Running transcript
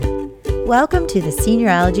Welcome to the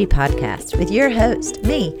Seniorologie podcast with your host,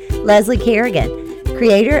 me, Leslie Kerrigan,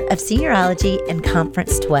 creator of Seniorologie and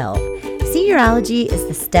Conference 12. Seniorologie is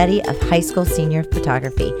the study of high school senior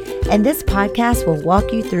photography, and this podcast will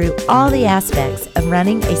walk you through all the aspects of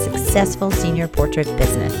running a successful senior portrait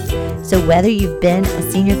business. So whether you've been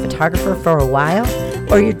a senior photographer for a while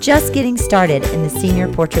or you're just getting started in the senior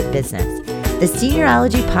portrait business, the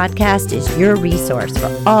Seniorologie podcast is your resource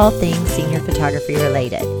for all things senior photography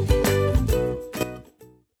related.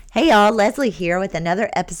 Hey y'all, Leslie here with another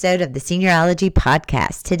episode of the Seniorologie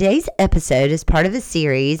podcast. Today's episode is part of a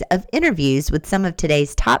series of interviews with some of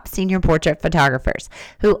today's top senior portrait photographers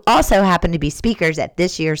who also happen to be speakers at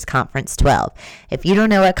this year's Conference 12. If you don't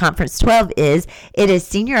know what Conference 12 is, it is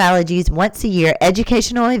Seniorologie's once-a-year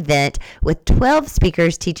educational event with 12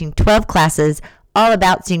 speakers teaching 12 classes all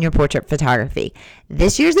about senior portrait photography.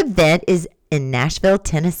 This year's event is in Nashville,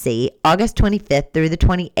 Tennessee, August 25th through the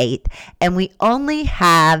 28th, and we only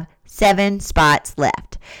have 7 spots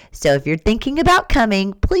left. So if you're thinking about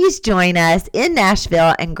coming, please join us in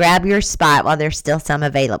Nashville and grab your spot while there's still some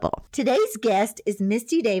available. Today's guest is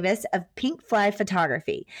Misti Davis of Pink Fly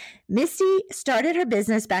Photography. Misti started her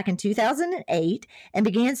business back in 2008 and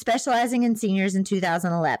began specializing in seniors in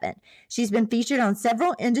 2011. She's been featured on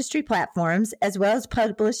several industry platforms as well as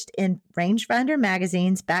published in Rangefinder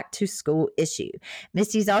Magazine's Back to School issue.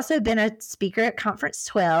 Misti's also been a speaker at Conference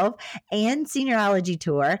 12 and Seniorologie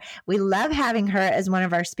Tour. We love having her as one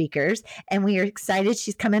of our speakers, and we are excited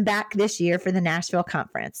she's coming back this year for the Nashville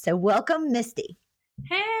conference. So welcome, Misti.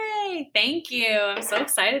 Hey, thank you. I'm so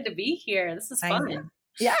excited to be here. This is fun.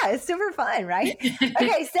 Yeah, it's super fun, right?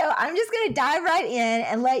 Okay, so I'm just going to dive right in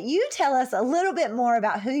and let you tell us a little bit more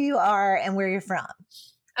about who you are and where you're from.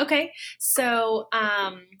 Okay, so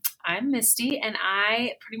I'm Misti, and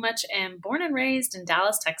I pretty much am born and raised in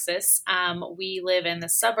Dallas, Texas. We live in the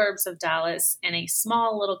suburbs of Dallas in a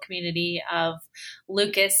small little community of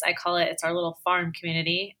Lucas. I call it, it's our little farm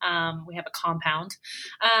community. We have a compound.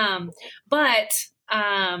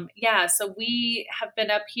 So we have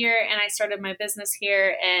been up here, and I started my business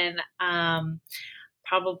here, and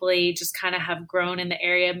probably just kind of have grown in the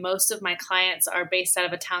area. Most of my clients are based out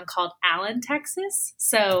of a town called Allen, Texas.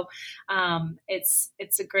 So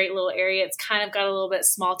it's a great little area. It's kind of got a little bit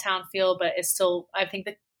small town feel, but it's still, I think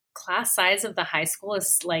the class size of the high school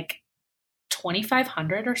is like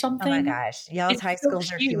 2,500 or something. Oh my gosh. Y'all's high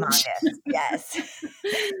schools are humongous. Yes.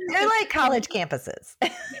 They're like college campuses.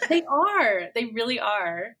 They are. They really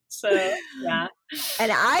are. So, yeah.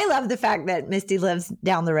 And I love the fact that Misti lives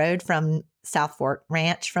down the road from South Fork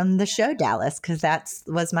Ranch from the show Dallas, because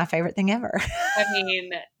was my favorite thing ever. I mean,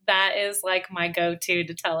 that is like my go-to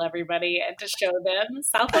to tell everybody and to show them.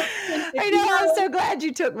 South Fork. I know. I'm so glad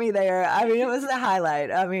you took me there. I mean, it was the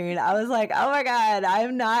highlight. I mean, I was like, oh my God,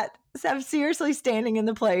 I'm seriously standing in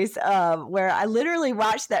the place where I literally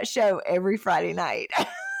watch that show every Friday night.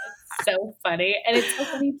 So funny. And it's so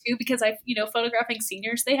funny too, because photographing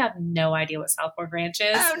seniors, they have no idea what South Fork Ranch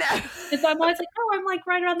is. Oh no. And so I'm always like, I'm like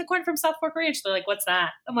right around the corner from South Fork Ranch. They're like, what's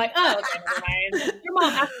that? I'm like, oh, okay, never mind. Your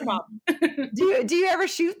mom, ask your mom. Do you ever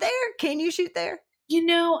shoot there? Can you shoot there?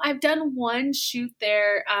 I've done one shoot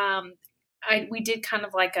there. We did kind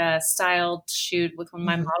of like a styled shoot with one of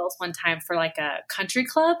my models one time for like a country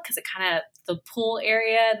club, because it kind of, the pool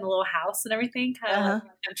area and the little house and everything kind of like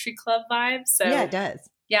a country club vibe. So yeah, it does.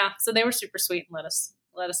 Yeah, so they were super sweet and let us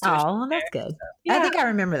do it. Oh, that's good. So, yeah. I think I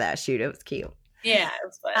remember that shoot. It was cute. Yeah, it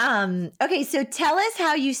was fun. Okay, so tell us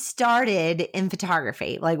how you started in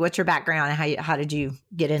photography. Like, what's your background and how did you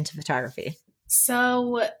get into photography?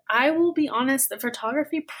 So I will be honest, the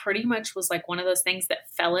photography pretty much was like one of those things that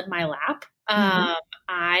fell in my lap.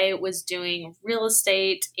 I was doing real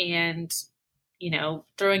estate and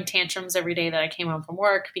throwing tantrums every day that I came home from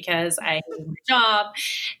work because I hated my job,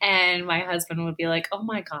 and my husband would be like, oh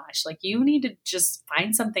my gosh, like you need to just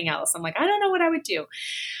find something else. I'm like, I don't know what I would do.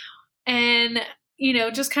 And,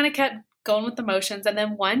 just kind of kept going with the motions. And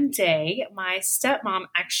then one day my stepmom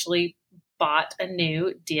actually bought a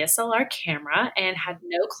new DSLR camera and had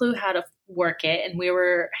no clue how to work it. And we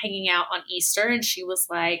were hanging out on Easter, and she was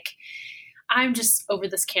like, I'm just over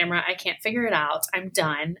this camera. I can't figure it out. I'm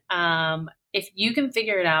done. If you can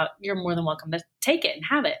figure it out, you're more than welcome to take it and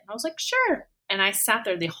have it. And I was like, sure. And I sat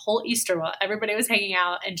there the whole Easter while everybody was hanging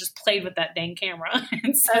out and just played with that dang camera.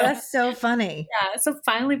 And so, that's so funny. Yeah. So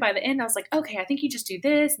finally by the end, I was like, okay, I think you just do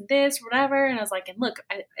this and this, whatever. And I was like, and look,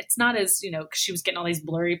 it's not as, cause she was getting all these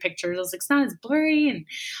blurry pictures. I was like, it's not as blurry and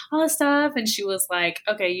all this stuff. And she was like,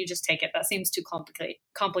 okay, you just take it. That seems too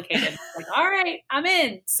complicated. Like, all right, I'm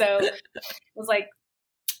in. So it was like,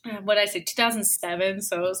 what did I say, 2007.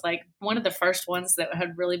 So it was like one of the first ones that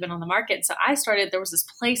had really been on the market. So I started, there was this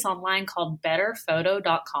place online called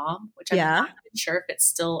betterphoto.com, which I'm not Yeah. even sure if it's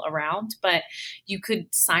still around, but you could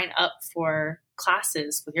sign up for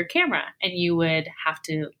classes with your camera and you would have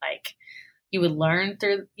to like, you would learn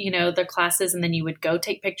through, their classes, and then you would go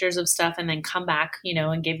take pictures of stuff and then come back,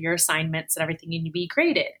 and give your assignments and everything and be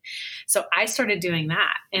graded. So I started doing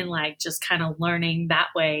that and like just kind of learning that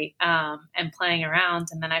way, and playing around.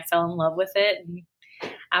 And then I fell in love with it. And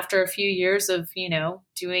after a few years of,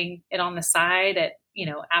 doing it on the side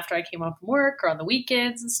after I came home from work or on the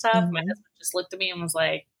weekends and stuff, my Mhm. husband just looked at me and was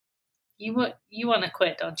like, you want to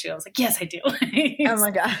quit, don't you? I was like, yes, I do. Oh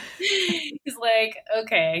my God. He's like,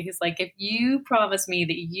 okay. He's like, if you promise me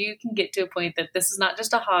that you can get to a point that this is not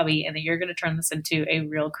just a hobby and that you're going to turn this into a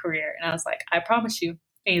real career. And I was like, I promise you.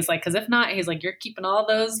 And he's like, because if not, he's like, you're keeping all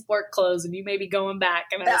those work clothes and you may be going back.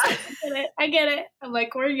 And I was like, I get it. I'm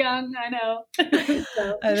like, we're young. I know.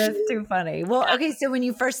 So, Oh, that's too funny. Well, okay. So when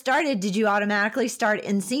you first started, did you automatically start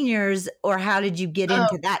in seniors, or how did you get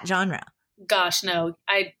into that genre? gosh, no,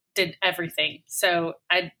 I did everything. So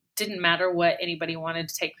I didn't matter what anybody wanted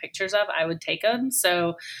to take pictures of, I would take them.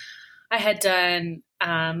 So I had done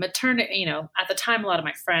maternity, at the time, a lot of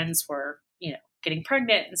my friends were, getting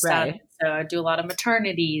pregnant and stuff. Right. So I do a lot of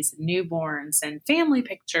maternities, and newborns, and family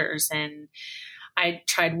pictures. And I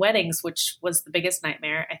tried weddings, which was the biggest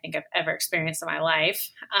nightmare I think I've ever experienced in my life,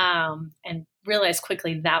 and realized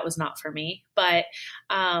quickly that was not for me. But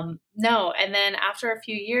no. And then after a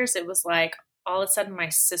few years, it was like all of a sudden my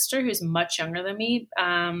sister, who's much younger than me,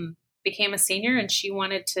 became a senior, and she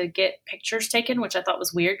wanted to get pictures taken, which I thought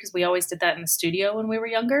was weird because we always did that in the studio when we were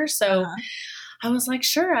younger. So I was like,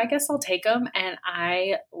 sure, I guess I'll take them. And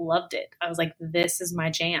I loved it. I was like, this is my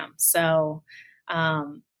jam. So,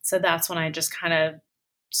 so that's when I just kind of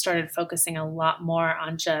started focusing a lot more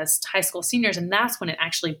on just high school seniors. And that's when it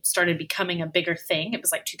actually started becoming a bigger thing. It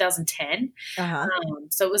was like 2010.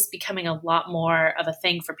 So it was becoming a lot more of a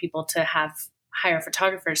thing for people to hire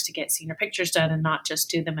photographers to get senior pictures done and not just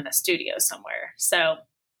do them in a studio somewhere. So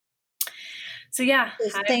yeah.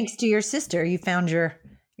 Thanks to your sister, you found your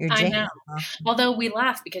I jam. know. Although we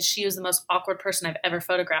laugh because she was the most awkward person I've ever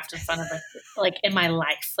photographed in front of her, like in my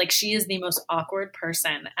life. Like she is the most awkward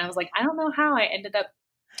person. And I was like, I don't know how I ended up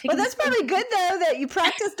taking. Well, that's probably good though that you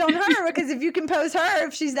practiced on her, because if you can pose her,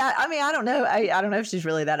 if she's that, I mean, I don't know. I don't know if she's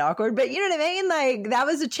really that awkward, but you know what I mean? Like that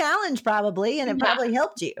was a challenge probably, and it probably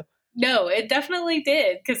helped you. No, it definitely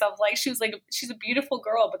did. Cause I'm like, she's a beautiful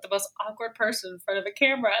girl, but the most awkward person in front of a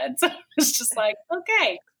camera. And so it's just like,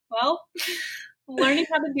 okay, well, learning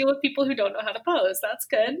how to deal with people who don't know how to pose. That's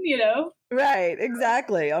good, Right.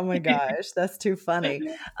 Exactly. Oh my gosh. That's too funny.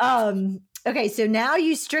 Okay. So now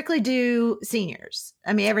you strictly do seniors.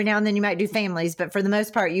 I mean, every now and then you might do families, but for the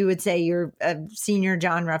most part, you would say you're a senior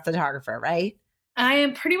genre photographer, right? I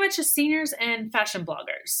am pretty much a seniors and fashion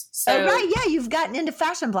bloggers. So, right. Yeah. You've gotten into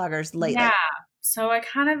fashion bloggers lately. Yeah. So I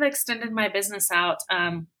kind of extended my business out.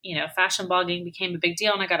 Fashion blogging became a big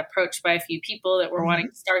deal, and I got approached by a few people that were wanting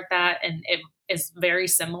to start that. And it is very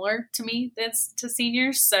similar to me, to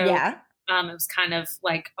seniors. So it was kind of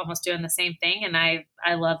like almost doing the same thing. And I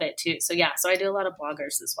love it too. So yeah, so I do a lot of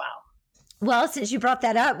bloggers as well. Well, since you brought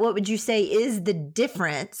that up, what would you say is the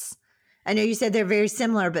difference? I know you said they're very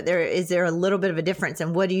similar, but is there a little bit of a difference?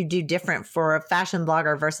 And what do you do different for a fashion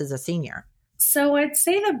blogger versus a senior? So I'd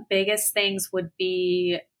say the biggest things would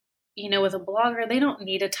be, with a blogger, they don't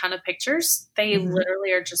need a ton of pictures. They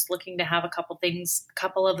literally are just looking to have a couple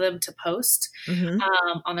of them to post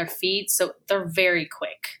on their feed. So they're very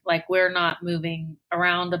quick. Like we're not moving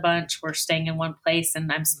around a bunch. We're staying in one place,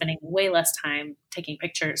 and I'm spending way less time taking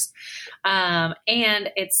pictures. And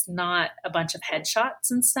it's not a bunch of headshots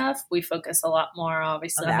and stuff. We focus a lot more,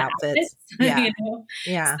 obviously, on the outfits.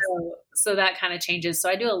 Yeah. So that kind of changes. So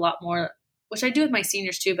I do a lot more, which I do with my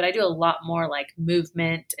seniors too, but I do a lot more like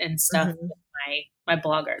movement and stuff with my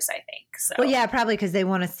bloggers, I think. So. Well, yeah, probably because they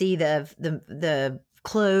want to see the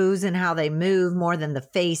clothes and how they move more than the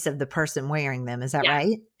face of the person wearing them. Is that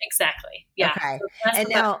right? Exactly. Yeah. Okay. So and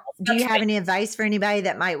now, do you have any advice for anybody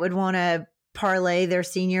that would want to parlay their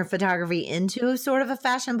senior photography into sort of a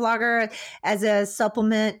fashion blogger as a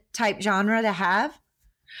supplement type genre to have?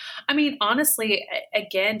 I mean, honestly,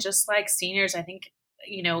 again, just like seniors, I think,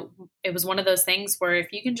 it was one of those things where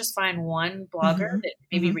if you can just find one blogger that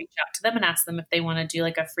maybe reach out to them and ask them if they want to do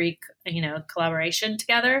like a free, collaboration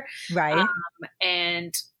together. Right.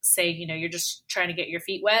 And say, you're just trying to get your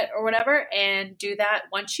feet wet or whatever, and do that.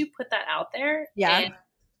 Once you put that out there. Yeah.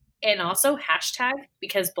 And also hashtag,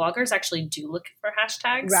 because bloggers actually do look for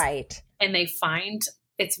hashtags. Right. And they find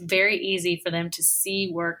it's very easy for them to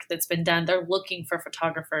see work that's been done. They're looking for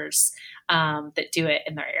photographers that do it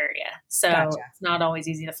in their area. So Gotcha. it's not always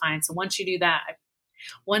easy to find. So once you do that,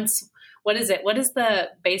 once, what is it? What is the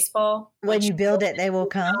baseball? When you build it, they will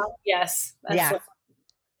come. Yes. That's Yeah.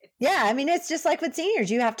 Yeah. I mean, it's just like with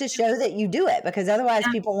seniors, you have to show that you do it because otherwise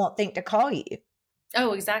people won't think to call you.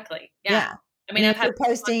 Oh, exactly. Yeah. Yeah. I mean, if you're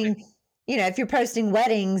posting, if you're posting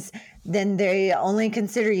weddings, then they only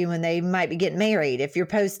consider you when they might be getting married. If you're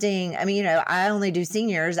posting, I only do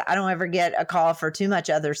seniors. I don't ever get a call for too much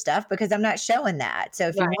other stuff because I'm not showing that. So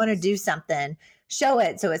if you want to do something, show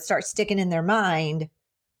it so it starts sticking in their mind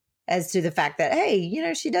as to the fact that,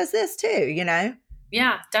 hey, she does this too,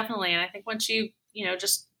 Yeah, definitely. And I think once you,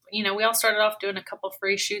 just, we all started off doing a couple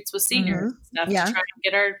free shoots with seniors and stuff to try and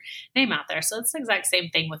get our name out there. So it's the exact same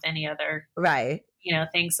thing with any other,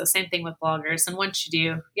 things. So same thing with bloggers. And once you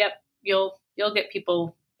do, you'll get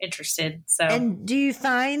people interested. So, and do you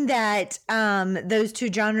find that those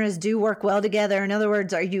two genres do work well together? In other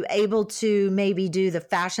words, are you able to maybe do the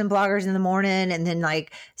fashion bloggers in the morning and then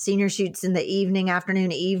like senior shoots in the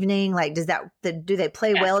afternoon, evening? Like, do they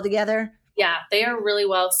play well together? Yeah, they are really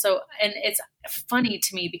well. So, and it's funny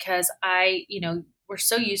to me because we're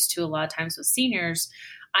so used to a lot of times with seniors,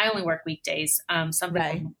 I only work weekdays. Some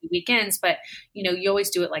people do weekends, but you always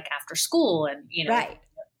do it like after school and,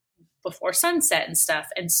 before sunset and stuff.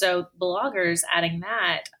 And so bloggers, adding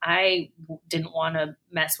that, I didn't want to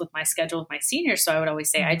mess with my schedule with my seniors. So I would always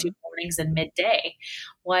say I do mornings and midday.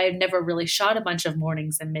 Well, I never really shot a bunch of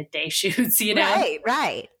mornings and midday shoots,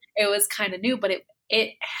 Right. It was kind of new, but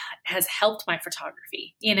it has helped my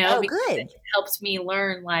photography, because good. It helped me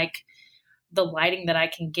learn like the lighting that I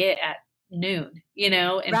can get at noon,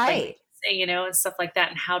 and and stuff like that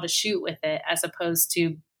and how to shoot with it as opposed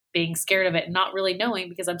to being scared of it and not really knowing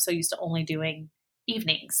because I'm so used to only doing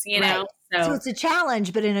evenings, know? So it's a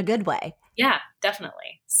challenge, but in a good way. Yeah,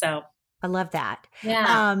 definitely. So I love that.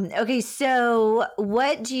 Yeah. Okay. So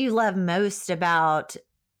what do you love most about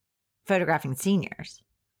photographing seniors?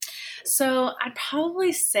 So I'd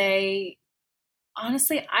probably say,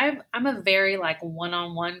 honestly, I'm a very like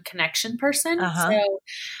one-on-one connection person. So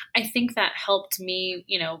I think that helped me,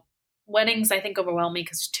 weddings, I think overwhelm me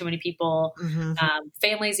because there's too many people.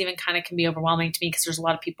 Families even kind of can be overwhelming to me because there's a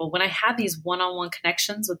lot of people. When I had these one-on-one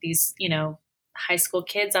connections with these, high school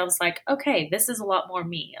kids, I was like, okay, this is a lot more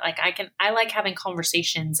me. Like I like having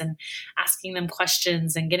conversations and asking them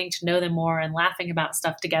questions and getting to know them more and laughing about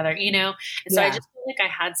stuff together, And so I just feel like I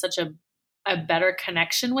had such a better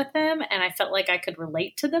connection with them and I felt like I could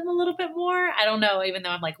relate to them a little bit more. I don't know, even though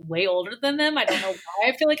I'm like way older than them, I don't know why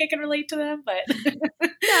I feel like I can relate to them, but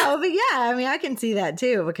no, but yeah, I mean, I can see that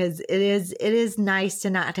too, because it is nice to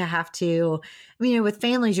not to have to, with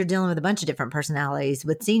families, you're dealing with a bunch of different personalities.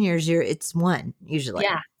 With seniors, it's one usually.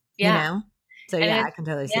 Yeah. So yeah, I can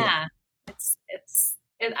totally see that.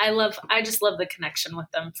 I just love the connection with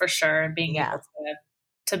them for sure and being able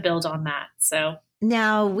to build on that. So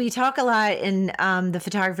now, we talk a lot in the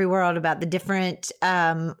photography world about the different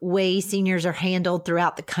ways seniors are handled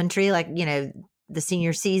throughout the country, like, the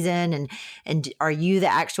senior season. And are you the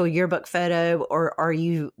actual yearbook photo or are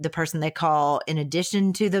you the person they call in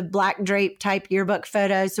addition to the black drape type yearbook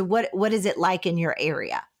photo? So what is it like in your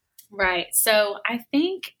area? Right. So I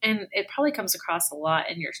think, and it probably comes across a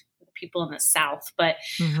lot in your people in the South, but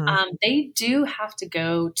they do have to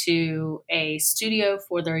go to a studio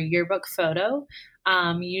for their yearbook photo,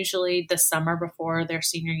 usually the summer before their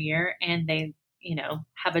senior year, and they,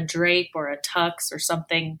 have a drape or a tux or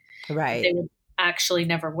something that they would actually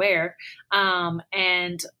never wear,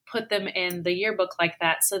 and put them in the yearbook like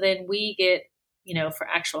that. So then we get, for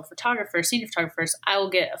actual photographers, senior photographers, I will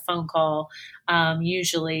get a phone call,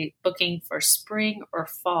 usually booking for spring or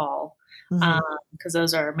fall, because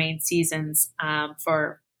those are our main seasons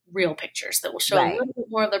for real pictures that will show a little bit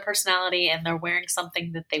more of their personality and they're wearing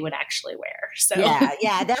something that they would actually wear. So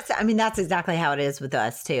yeah, that's exactly how it is with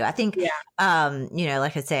us too. I think, like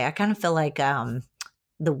I say, I kind of feel like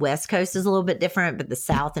the West Coast is a little bit different, but the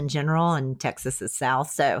South in general, and Texas is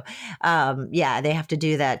South. So, they have to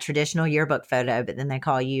do that traditional yearbook photo, but then they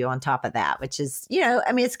call you on top of that, which is,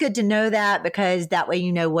 it's good to know that because that way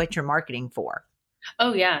you know what you're marketing for.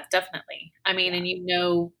 Oh yeah, definitely. I mean, and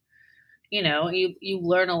you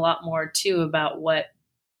learn a lot more too about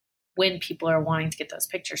when people are wanting to get those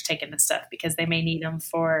pictures taken and stuff, because they may need them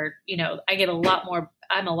for,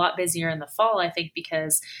 I'm a lot busier in the fall, I think,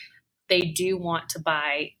 because they do want to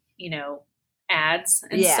buy, ads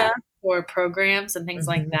and stuff for programs and things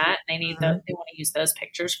like that. They need they want to use those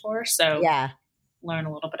pictures for. So learn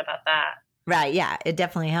a little bit about that. Right. Yeah, it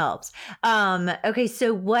definitely helps. Okay.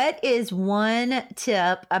 So what is one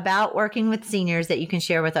tip about working with seniors that you can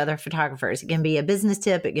share with other photographers? It can be a business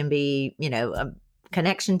tip. It can be, a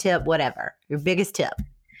connection tip, whatever. Your biggest tip.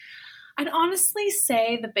 I'd honestly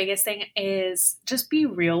say the biggest thing is just be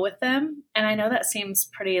real with them. And I know that seems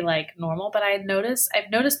pretty like normal, but I've noticed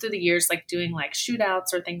through the years, like doing like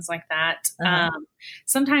shootouts or things like that.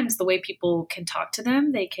 Sometimes the way people can talk to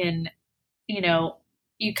them, they can, you know,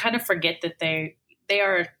 you kind of forget that they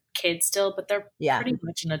are kids still, but they're Yeah. pretty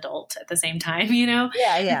much an adult at the same time, Yeah.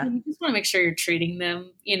 And Yeah. so you just want to make sure you're treating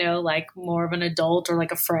them, like more of an adult or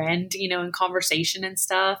like a friend, in conversation and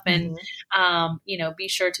stuff. And, be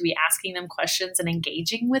sure to be asking them questions and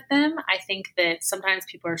engaging with them. I think that sometimes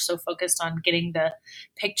people are so focused on getting the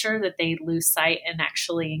picture that they lose sight and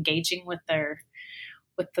actually engaging with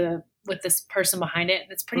with this person behind it.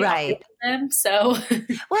 And it's pretty awkward Right. for them. So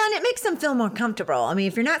Well, and it makes them feel more comfortable. I mean,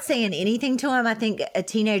 if you're not saying anything to them, I think a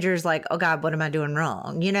teenager's like, oh God, what am I doing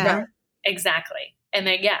wrong? Right. Exactly. And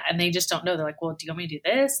they just don't know. They're like, well, do you want me to do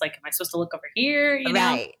this? Like, am I supposed to look over here?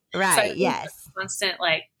 Right. So I Right. think Yes. constant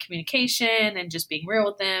like communication and just being real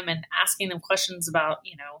with them and asking them questions about,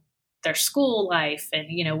 their school life and,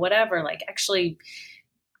 whatever, like actually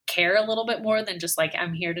care a little bit more than just like,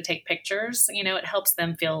 I'm here to take pictures. It helps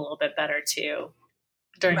them feel a little bit better too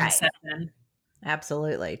during the Right. session.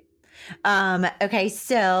 Absolutely. Okay,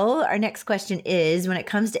 so our next question is, when it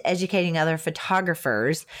comes to educating other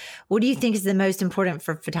photographers, what do you think is the most important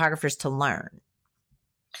for photographers to learn?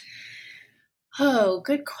 Oh,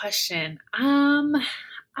 good question.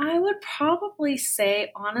 I would probably say,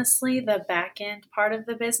 honestly, the back end part of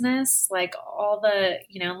the business, like all the,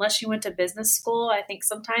 unless you went to business school, I think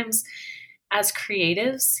sometimes as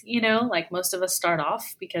creatives, like most of us start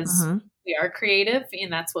off because Mm-hmm. we are creative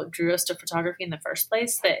and that's what drew us to photography in the first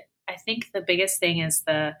place. That I think the biggest thing is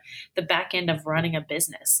the back end of running a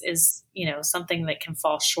business is, something that can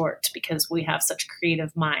fall short because we have such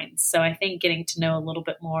creative minds. So I think getting to know a little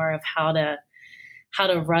bit more of how to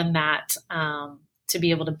run that, to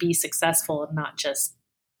be able to be successful and not just,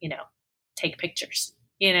 take pictures,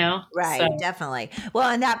 Right, So definitely. Well,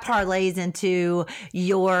 and that parlays into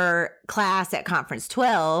your class at Conference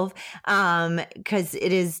 12, because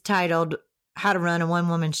it is titled How to Run a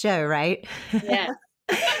One-Woman Show, right? yeah.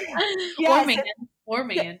 Or Yes. man. Or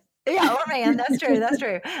man. Yeah, or man, that's true. That's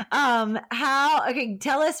true. Okay,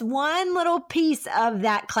 tell us one little piece of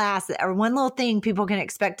that class or one little thing people can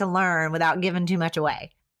expect to learn without giving too much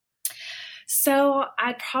away. So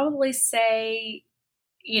I'd probably say,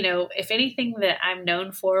 if anything that I'm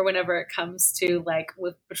known for whenever it comes to like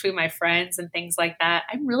between my friends and things like that,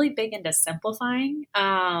 I'm really big into simplifying.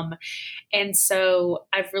 And so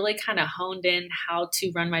I've really kind of honed in how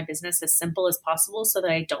to run my business as simple as possible so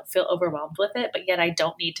that I don't feel overwhelmed with it, but yet I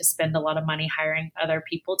don't need to spend a lot of money hiring other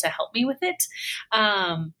people to help me with it.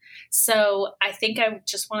 So I think I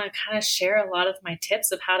just want to kind of share a lot of my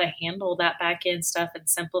tips of how to handle that back end stuff and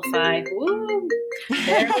simplify. Woo!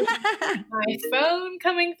 There's my phone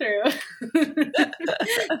coming through.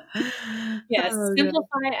 Yes, Oh,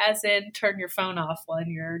 simplify as in turn your phone off when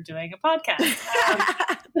you're doing a podcast.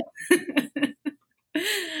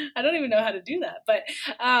 I don't even know how to do that. But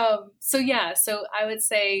so I would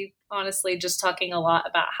say, honestly, just talking a lot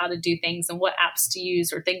about how to do things and what apps to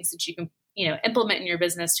use or things that you can, implement in your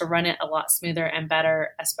business to run it a lot smoother and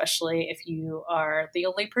better, especially if you are the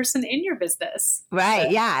only person in your business. Right. So,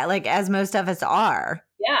 Yeah. Like as most of us are.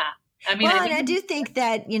 yeah. I mean, Well, and I do think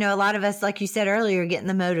that, a lot of us, like you said earlier, get in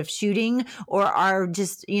the mode of shooting or are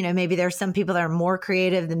just, maybe there's some people that are more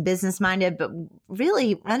creative than business minded, but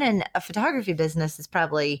really running a photography business is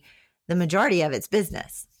probably the majority of its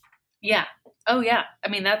business. Yeah. Oh, yeah. I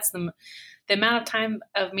mean, that's the amount of time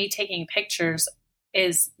of me taking pictures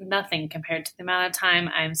is nothing compared to the amount of time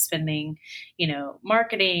I'm spending,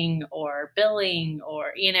 marketing or billing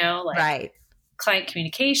or, like Right. client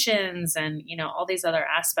communications and, all these other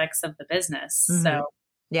aspects of the business. Mm-hmm. So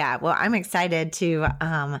yeah, well, I'm excited to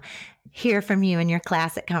hear from you in your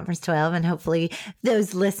class at Conference 12, and hopefully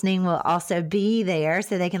those listening will also be there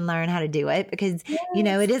so they can learn how to do it because, yes.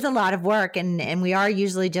 It is a lot of work and we are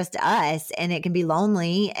usually just us and it can be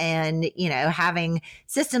lonely and, having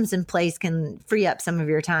systems in place can free up some of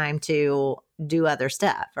your time to do other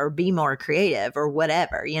stuff or be more creative or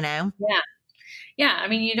whatever, Yeah. Yeah. I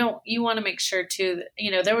mean, you want to make sure too,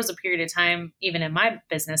 that, there was a period of time, even in my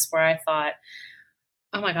business where I thought,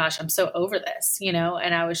 oh my gosh, I'm so over this,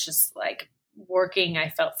 and I was just like working, I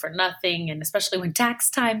felt for nothing. And especially when tax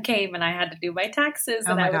time came and I had to do my taxes.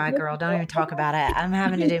 Oh my God, girl, don't even talk about it. I'm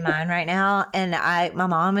having to do mine right now. And my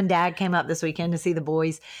mom and dad came up this weekend to see the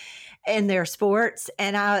boys. in their sports.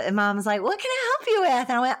 And mom was like, what can I help you with?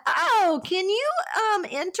 And I went, oh, can you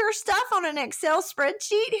enter stuff on an Excel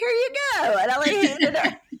spreadsheet? Here you go. And I like handed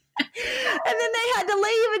her. And then they had to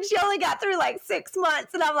leave and she only got through like 6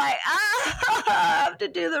 months. And I'm like, I have to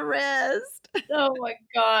do the rest. Oh my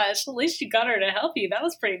gosh. At least you got her to help you. That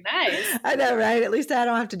was pretty nice. I know, right? At least I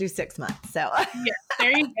don't have to do 6 months. So yeah,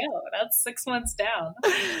 there you go. That's 6 months down.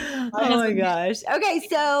 Oh my gosh. Okay.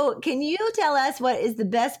 So can you tell us what is the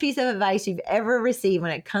best piece of advice you've ever received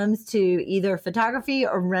when it comes to either photography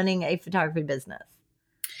or running a photography business?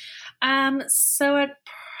 So I'd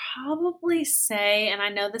probably say, and I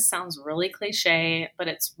know this sounds really cliche, but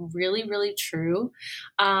it's really, really true,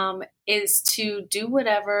 is to do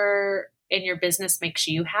whatever in your business makes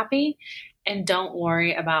you happy and don't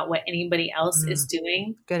worry about what anybody else is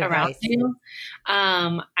doing around you.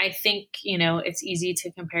 I think, it's easy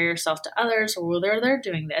to compare yourself to others, or well, they're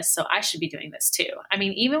doing this, so I should be doing this too. I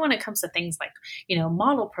mean, even when it comes to things like,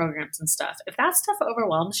 model programs and stuff, if that stuff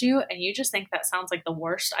overwhelms you and you just think that sounds like the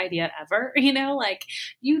worst idea ever, like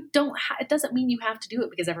you don't, it doesn't mean you have to do it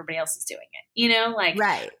because everybody else is doing it,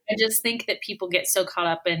 right. I just think that people get so caught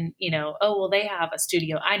up in, oh, well, they have a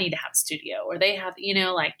studio, I need to have a studio, or they have,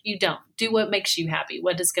 you don't. Do what makes you happy,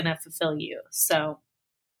 what is going to fulfill you. So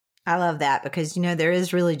I love that because, there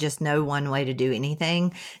is really just no one way to do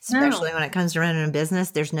anything, especially when it comes to running a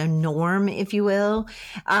business. There's no norm, if you will.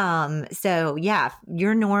 So yeah,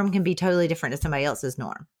 your norm can be totally different to somebody else's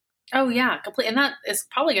norm. Oh yeah, completely. And that is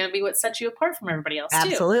probably going to be what sets you apart from everybody else too.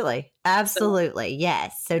 Absolutely.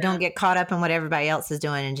 Yes. So don't get caught up in what everybody else is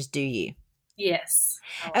doing and just do you. Yes.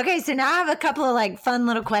 Okay. So now I have a couple of fun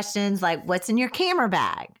little questions, like what's in your camera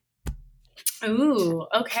bag? Ooh,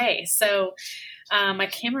 okay. So my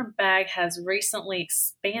camera bag has recently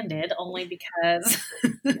expanded only because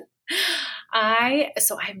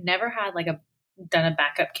I've never had done a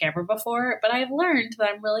backup camera before, but I've learned that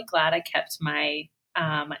I'm really glad I kept my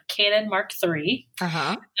Canon Mark III.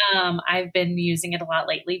 I've been using it a lot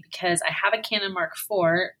lately because I have a Canon Mark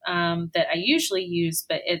IV that I usually use,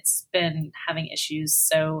 but it's been having issues.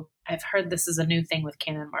 So I've heard this is a new thing with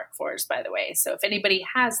Canon Mark IVs, by the way. So if anybody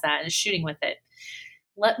has that and is shooting with it,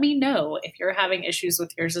 let me know if you're having issues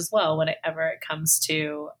with yours as well whenever it comes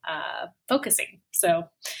to focusing. So,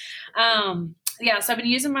 so I've been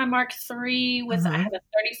using my Mark III with, I have a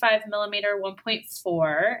 35 millimeter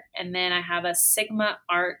 1.4, and then I have a Sigma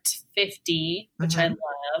Art 50, which I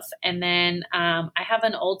love. And then I have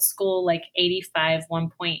an old school 85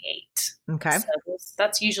 1.8. Okay. So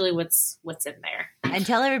that's usually what's in there. And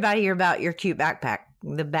tell everybody about your cute backpack,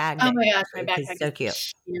 the bag. Oh my gosh, my backpack is so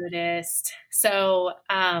cute. Cutest. So,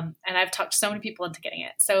 and I've talked so many people into getting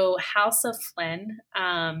it. So House of Flynn,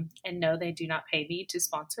 and no, they do not pay me to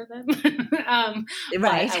sponsor them.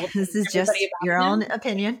 Right. This is just your own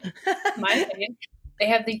opinion. My opinion. They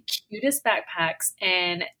have the cutest backpacks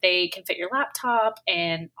and they can fit your laptop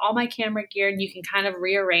and all my camera gear, and you can kind of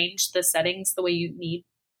rearrange the settings the way you need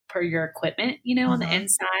per your equipment, on the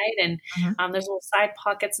inside. And there's little side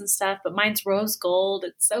pockets and stuff, but mine's rose gold.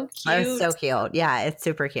 It's so cute. Oh, so cute. Yeah, it's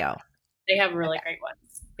super cute. They have really great ones.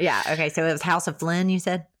 Yeah. Okay. So it was House of Flynn, you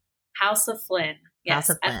said? House of Flynn. Yes. House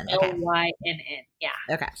of Flynn. Flynn. Yeah.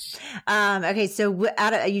 Okay. Okay. So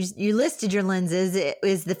out of you listed your lenses.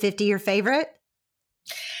 Is the 50 your favorite?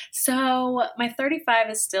 So my 35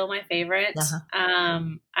 is still my favorite. It's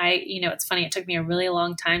funny. It took me a really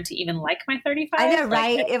long time to even like my 35. I know,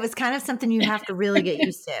 right? It was kind of something you have to really get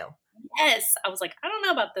used to. Yes. I was like, I don't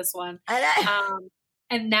know about this one.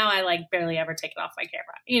 And now I barely ever take it off my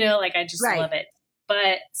camera, I just love it.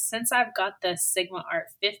 But since I've got the Sigma Art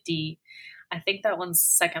 50, I think that one's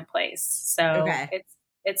second place. So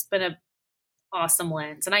it's been an awesome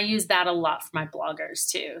lens. And I use that a lot for my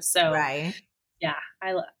bloggers too. So yeah,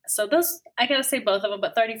 so those, I gotta say both of them,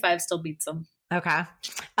 but 35 still beats them. Okay.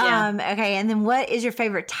 Okay. And then what is your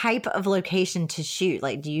favorite type of location to shoot?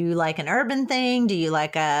 Do you like an urban thing? Do you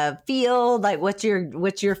like a field? What's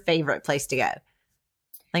your favorite place to go?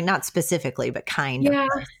 Not specifically, but kind of. Well,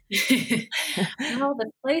 the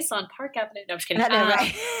place on Park Avenue. No, I'm just kidding.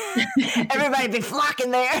 Right. Everybody be flocking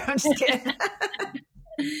there. I'm just kidding.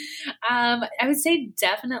 I would say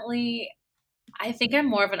definitely, I think I'm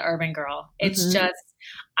more of an urban girl. It's just,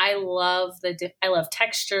 I love I love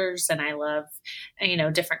textures and I love,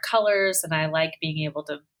 different colors, and I like being able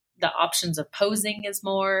to, the options of posing is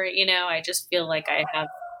more, I just feel like I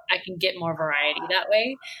can get more variety that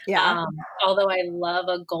way. Yeah. Although I love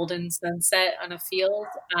a golden sunset on a field,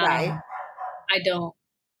 I don't,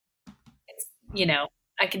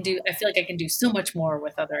 I feel like I can do so much more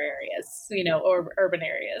with other areas, or urban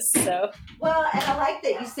areas. So, well, and I like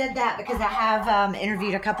that you said that because I have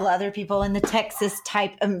interviewed a couple of other people in the Texas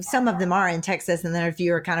type. Some of them are in Texas, and then a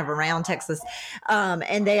few are kind of around Texas.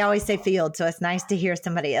 And they always say field. So it's nice to hear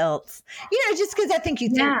somebody else, just because I think you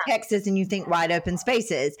think Texas and you think wide open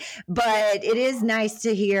spaces. But it is nice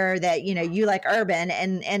to hear that, you like urban,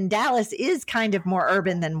 and Dallas is kind of more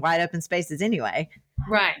urban than wide open spaces anyway.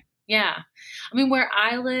 Right. Yeah. I mean, where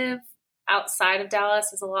I live outside of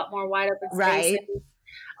Dallas is a lot more wide open spaces.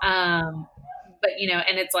 Right. But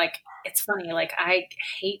and it's funny. Like, I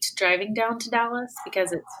hate driving down to Dallas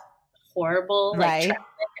because it's horrible, like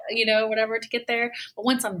traffic, whatever, to get there. But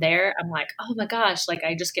once I'm there, I'm like, oh my gosh, like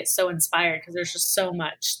I just get so inspired because there's just so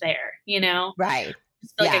much there, Right. I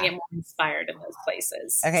just feel like I get more inspired in those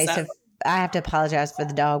places. Okay. So I have to apologize for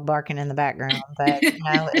the dog barking in the background, but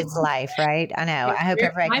it's life, right? I know. I hope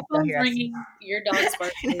everybody can still hear us. Ringing, your dog's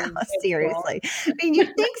barking. Seriously. I mean,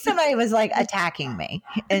 you'd think somebody was like attacking me,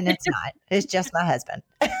 and it's not. It's just my husband.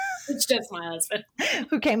 It's just my husband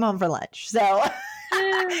who came home for lunch. So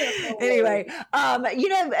anyway,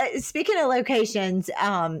 speaking of locations,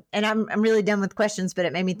 and I'm really done with questions, but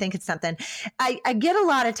it made me think of something. I get a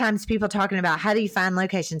lot of times people talking about how do you find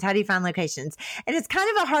locations? How do you find locations? And it's kind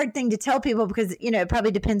of a hard thing to tell people because, it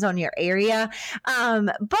probably depends on your area.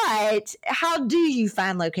 But how do you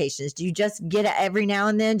find locations? Do you just get it every now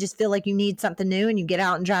and then, just feel like you need something new and you get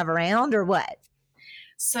out and drive around, or what?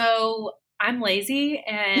 So I'm lazy,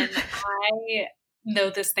 and I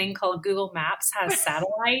know this thing called Google Maps has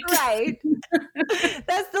satellite. Right.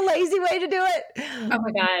 That's the lazy way to do it. Oh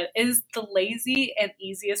my God. It is the lazy and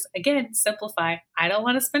easiest. Again, simplify. I don't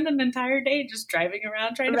want to spend an entire day just driving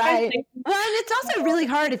around trying to find things. Well, and it's also really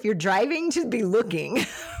hard if you're driving to be looking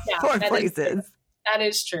for places. That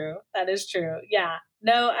is true. That is true. Yeah.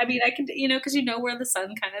 No, I mean, I can, because where the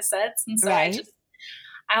sun kind of sets. And so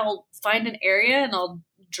I'll find an area and I'll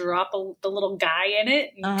drop the little guy in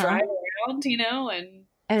it and drive around,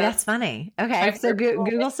 and that's funny. Okay, so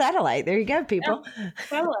Google Satellite. There you go, people. Yeah,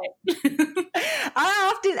 satellite.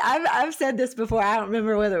 I've said this before. I don't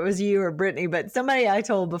remember whether it was you or Brittany, but somebody I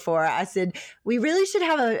told before. I said we really should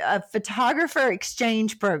have a photographer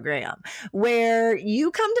exchange program where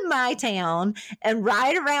you come to my town and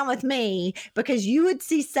ride around with me because you would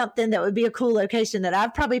see something that would be a cool location that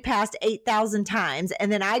I've probably passed 8,000 times, and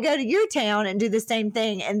then I go to your town and do the same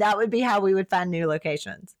thing, and that would be how we would find new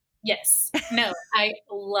locations. Yes. No, I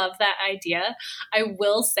love that idea. I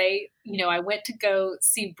will say, I went to go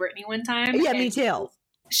see Brittany one time. Yeah, me too.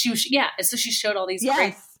 So she showed all these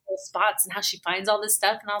great spots and how she finds all this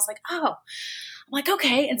stuff. And I was like, I'm like,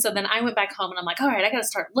 okay. And so then I went back home and I'm like, all right, I got to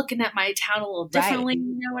start looking at my town a little differently,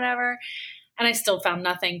 whatever. And I still found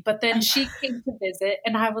nothing. But then she came to visit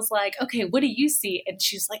and I was like, okay, what do you see? And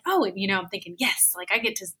she's like, oh, and I'm thinking, yes, like I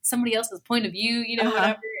get to somebody else's point of view,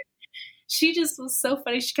 whatever. She just was so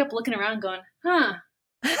funny. She kept looking around going, huh?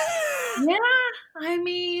 Yeah, I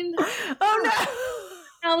mean. Oh, no.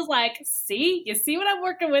 I was like, you see what I'm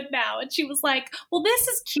working with now? And she was like, well, this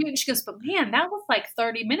is cute. And she goes, but man, that was like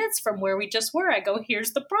 30 minutes from where we just were. I go,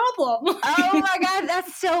 here's the problem. Oh, my God.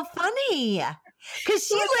 That's so funny. Because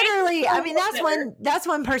she literally, I mean, that's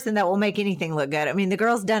one person that will make anything look good. I mean, the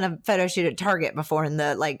girl's done a photo shoot at Target before in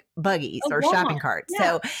the buggies or shopping carts.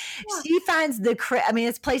 Yeah. So she finds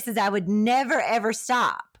it's places I would never, ever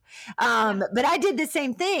stop. But I did the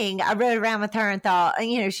same thing. I rode around with her and thought,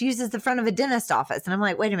 she uses the front of a dentist office. And I'm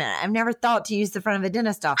like, wait a minute, I've never thought to use the front of a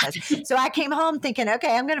dentist office. So I came home thinking,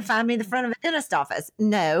 okay, I'm going to find me the front of a dentist office.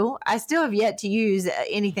 No, I still have yet to use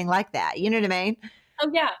anything like that. You know what I mean? Oh,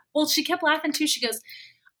 yeah. Well, she kept laughing too. She goes,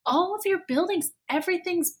 all of your buildings,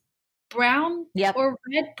 everything's brown or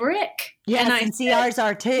red brick. Yes, and see, ours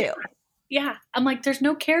are too. Yeah. I'm like, there's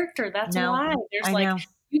no character. That's why. There's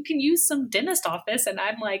you can use some dentist office. And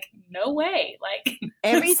I'm like, no way. Like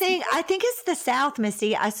everything, I think it's the South,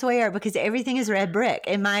 Misty. I swear, because everything is red brick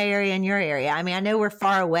in my area and your area. I mean, I know we're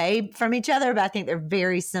far away from each other, but I think they're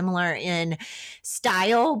very similar in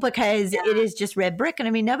style because it is just red brick. And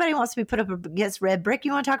I mean, nobody wants to be put up against red brick.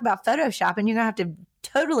 You want to talk about Photoshopping, you're going to have to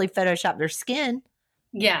totally Photoshop their skin.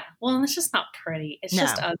 Yeah. Well, it's just not pretty. It's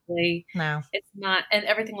just ugly. No. It's not. And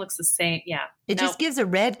everything looks the same. Yeah. It just gives a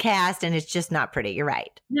red cast and it's just not pretty. You're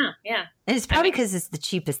right. No. Yeah. And it's probably because it's the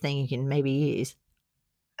cheapest thing you can maybe use.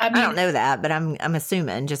 I don't know that, but I'm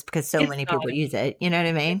assuming just because so many people use it. You know what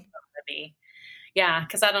I mean? Yeah.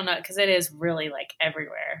 Because I don't know. Because it is really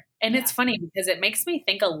everywhere. And it's funny because it makes me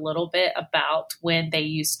think a little bit about when they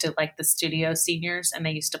used to the studio seniors and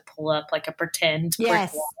they used to pull up a pretend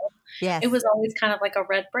brick wall. Yes. it was always kind of like a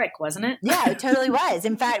red brick, wasn't it? Yeah, it totally was.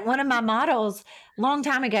 In fact, one of my models long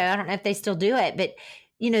time ago, I don't know if they still do it, but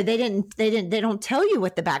they don't tell you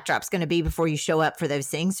what the backdrop's going to be before you show up for those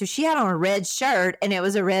things. So she had on a red shirt and it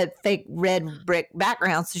was a fake red brick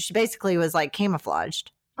background. So she basically was like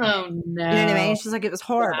camouflaged. Oh no. You know what I mean? She's like, it was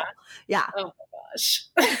horrible. Yeah. Oh my gosh.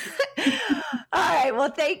 All right. Well,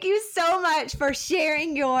 thank you so much for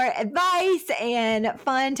sharing your advice and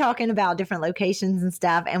fun talking about different locations and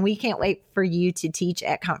stuff. And we can't wait for you to teach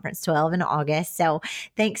at Conference 12 in August. So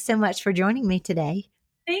thanks so much for joining me today.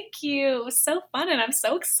 Thank you. It was so fun and I'm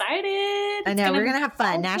so excited. I know. We're going to have fun.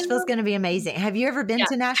 Awesome. Nashville's going to be amazing. Have you ever been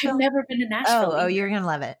to Nashville? I've never been to Nashville. Oh, you're going to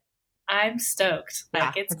love it. I'm stoked. Like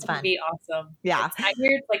Yeah, it's it's gonna fun. be awesome. Yeah. I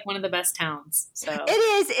hear it's like one of the best towns. So It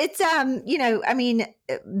is. It's I mean,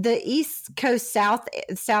 the East Coast,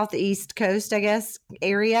 Southeast Coast, I guess,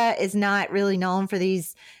 area is not really known for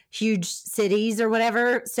these huge cities or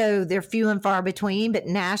whatever. So they're few and far between, but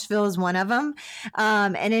Nashville is one of them.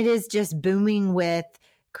 And it is just booming with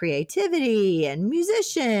creativity and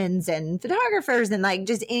musicians and photographers and like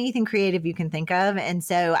just anything creative you can think of. And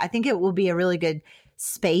so I think it will be a really good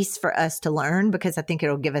space for us to learn because I think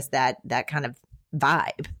it'll give us that kind of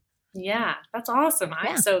vibe. yeah, that's awesome.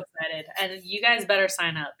 I'm so excited. And you guys better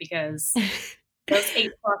sign up because those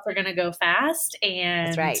 8 spots are going to go fast and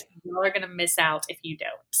That's right. y'all are going to miss out if you don't.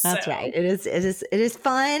 That's right. It is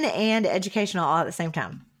fun and educational all at the same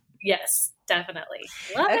time. Yes, definitely.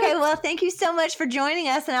 Love Okay. it. Well, thank you so much for joining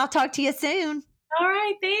us and I'll talk to you soon. All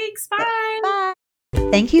right. Thanks. Bye. Bye.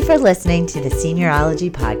 Thank you for listening to the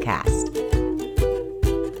Seniorologie podcast.